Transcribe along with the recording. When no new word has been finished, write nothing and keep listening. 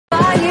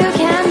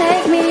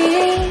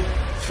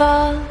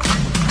fall.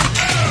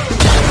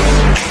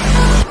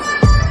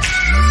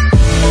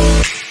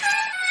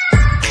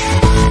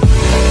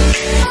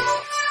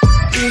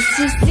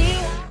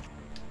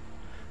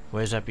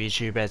 What is up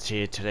YouTube, Ads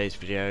here. Today's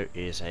video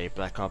is a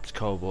Black Ops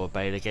Cold War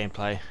beta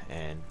gameplay,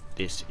 and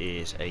this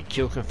is a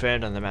kill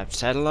confirmed on the map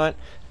Satellite,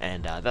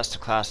 and that's the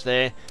class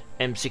there,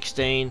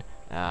 M16,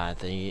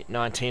 the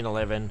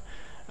 1911.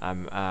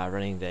 I'm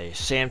running the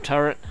SAM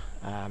turret.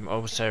 I'm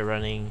also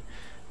running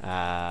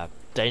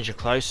Danger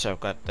Close, so I've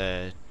got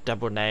the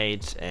double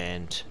nades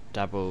and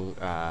double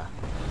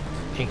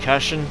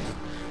concussion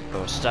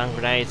or stun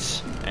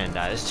grenades, and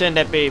this turned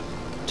out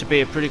to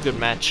be a pretty good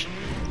match.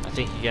 I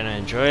think you're going to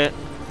enjoy it.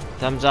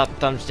 Thumbs up,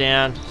 thumbs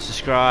down,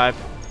 subscribe,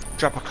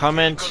 drop a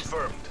comment,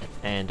 confirmed.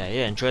 And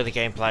yeah, enjoy the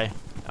gameplay.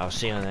 I'll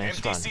see you on the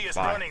next one.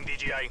 Bye. Running,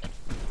 DGI.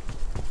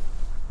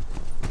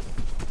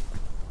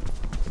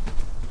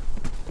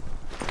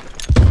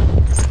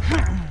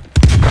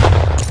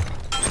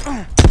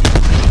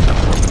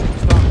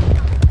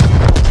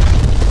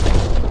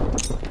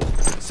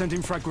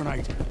 Sending frag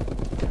grenade.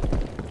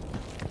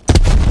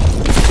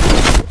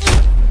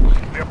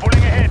 We are pulling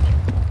ahead.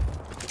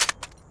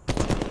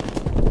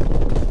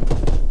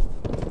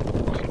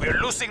 We are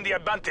losing the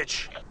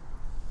advantage.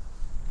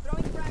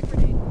 Throwing frag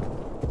grenade.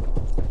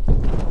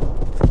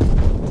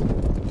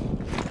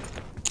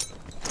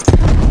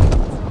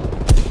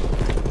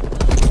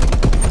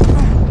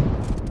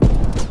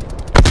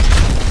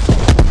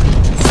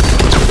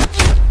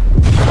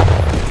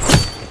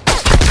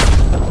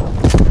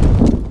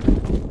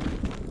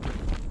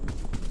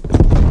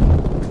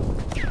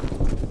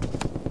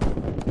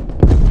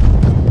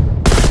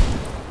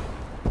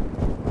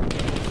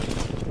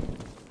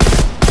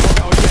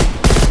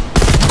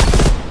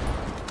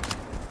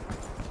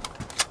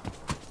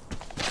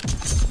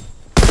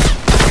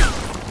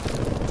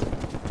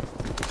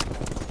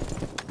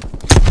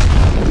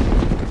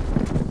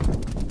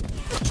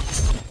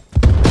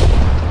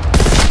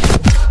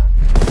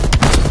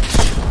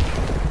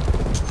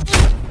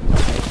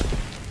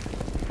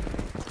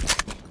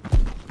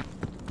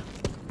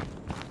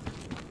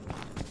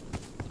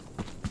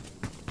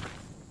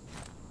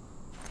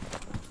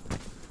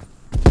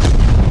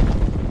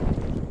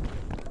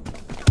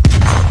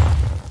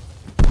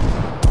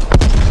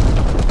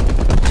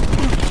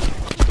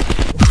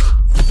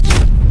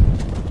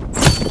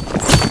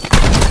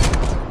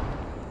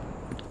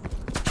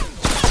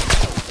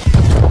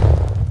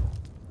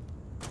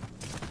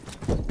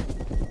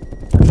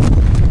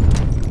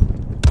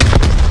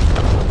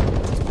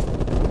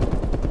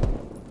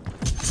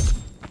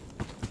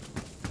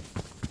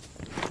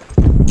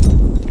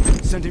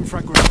 Sending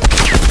frag grenade.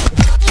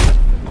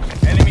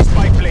 Enemy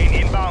spy plane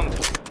inbound.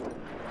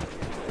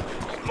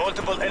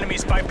 Multiple enemy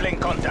spy plane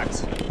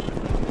contacts.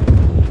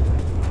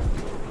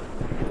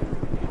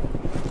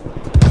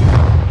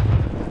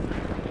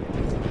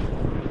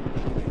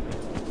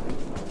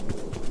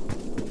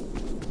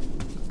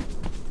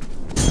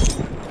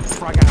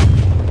 Frag out.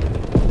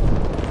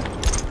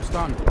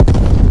 Stun.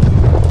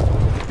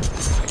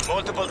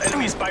 Multiple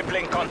enemy spy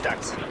plane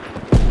contacts.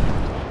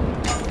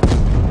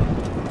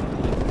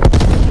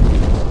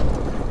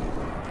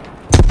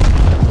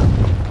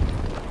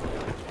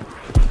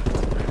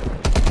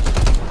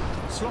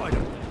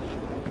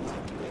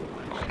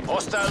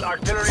 Hostile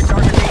artillery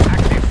targeting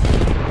active.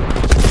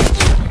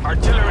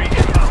 Artillery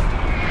inbound.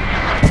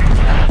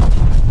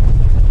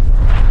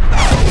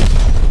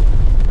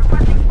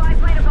 Requesting spy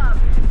plane above.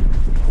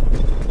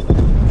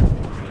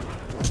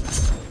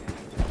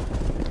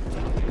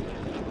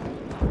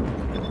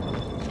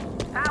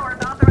 Powers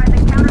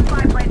authorizing counter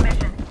spy plane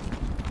mission.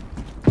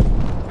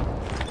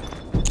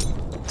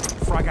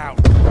 Frag out.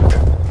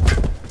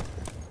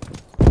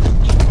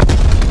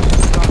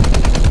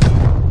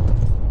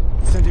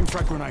 Sending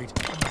frag grenade.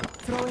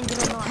 Throwing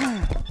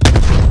grenade.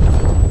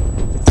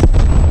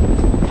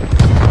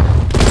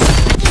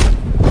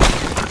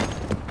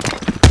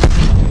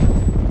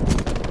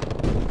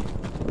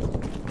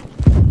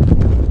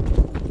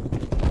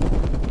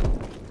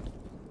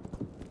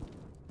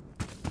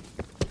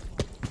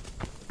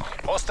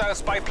 Hostile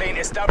spy plane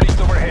established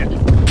overhead.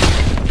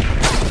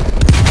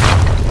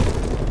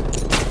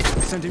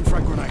 Sending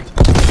frag grenade.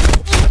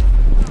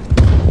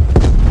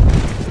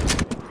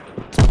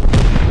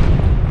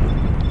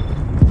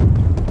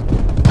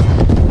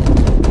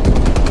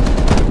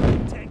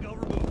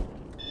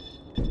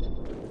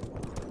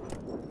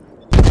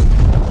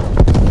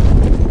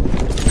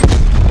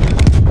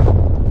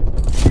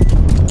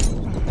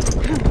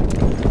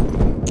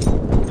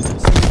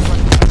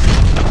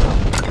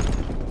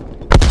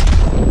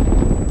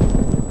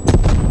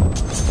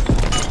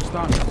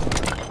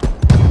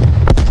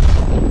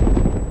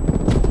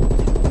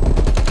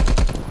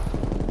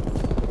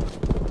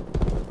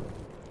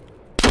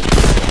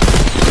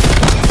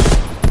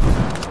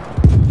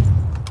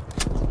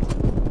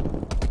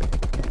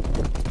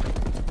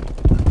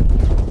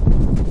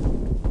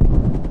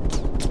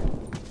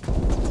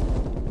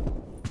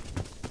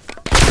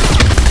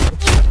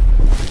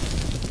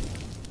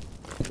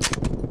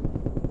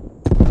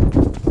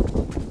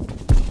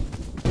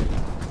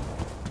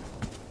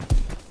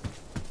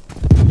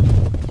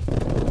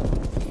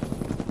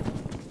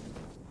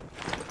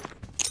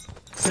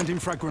 Sending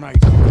frag grenade.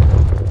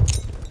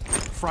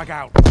 Frag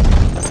out.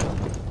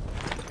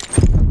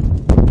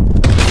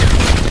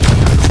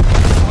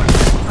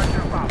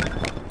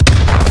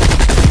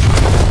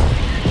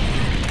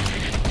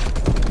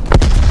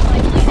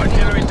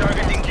 Artillery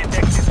targeting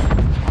detected.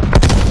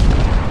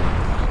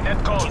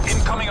 Net call,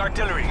 incoming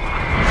artillery.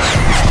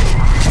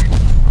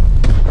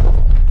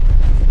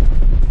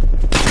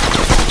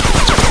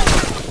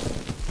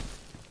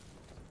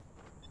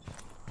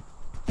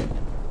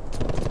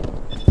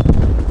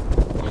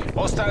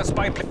 Hostile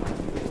spy plane.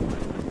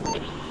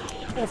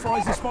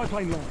 Authorizing spy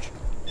plane launch.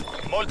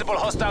 Multiple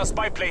hostile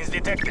spy planes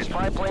detected.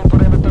 Spy plane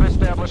perimeter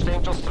established,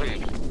 Angel 3.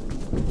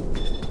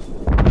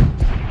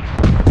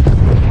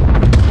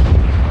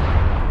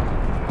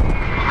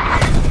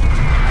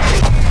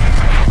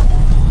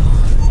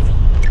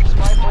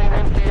 Spy plane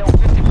MTL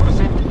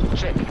 50%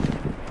 check.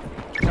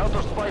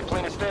 Counter spy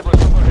plane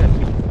established overhead.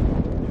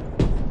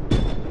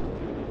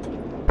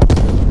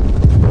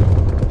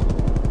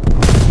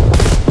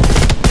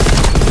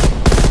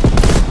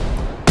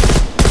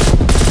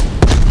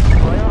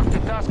 Priority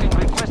tasking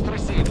request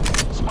received.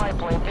 Spy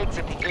plane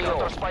exiting AO.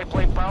 Counter spy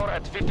plane power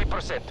at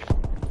 50%.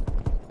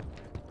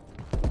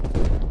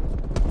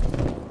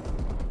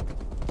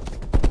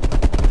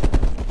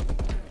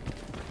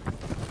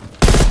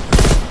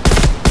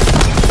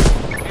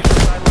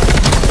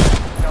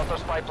 Counter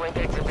spy plane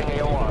exiting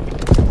AOR.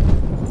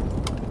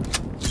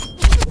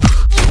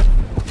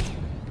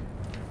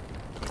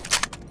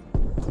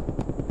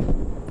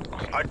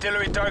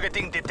 Artillery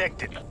targeting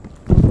detected.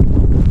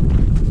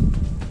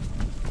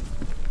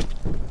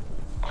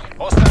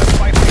 Hostile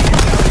spy plane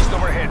established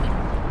overhead.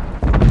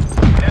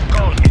 Net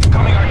call,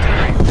 incoming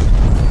artillery.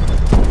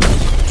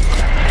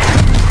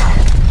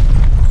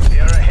 They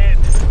are ahead.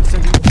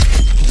 Sending.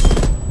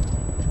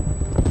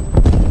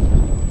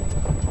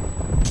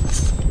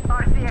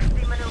 RCXD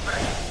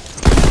maneuvering.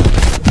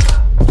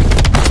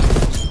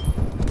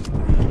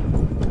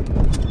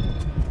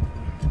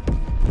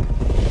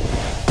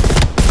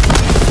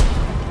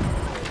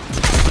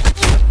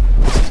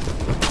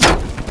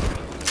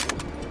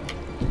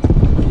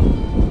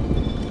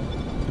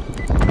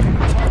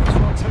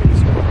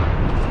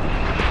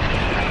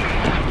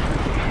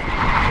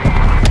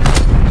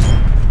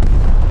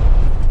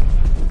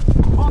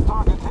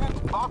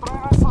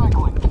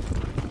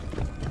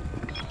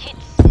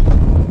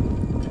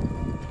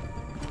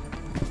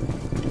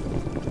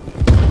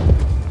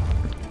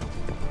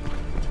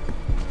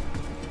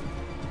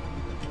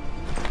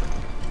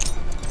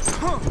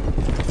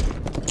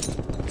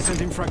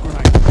 Sending frag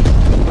grenade.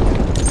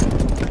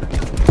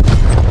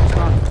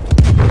 Done.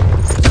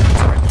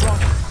 Sorry, drop.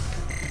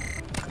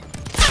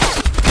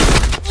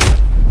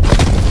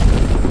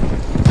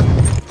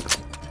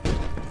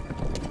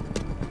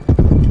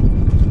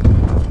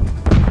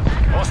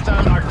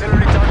 Hostile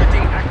artillery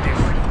targeting active.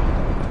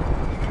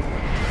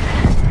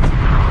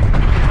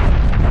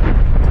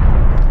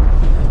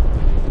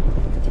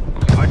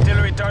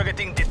 Artillery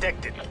targeting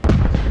detected.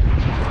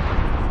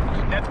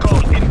 Net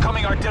call,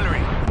 incoming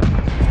artillery.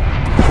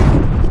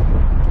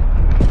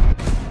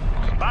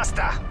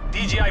 Basta!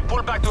 DGI,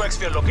 pull back to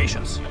exfil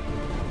locations.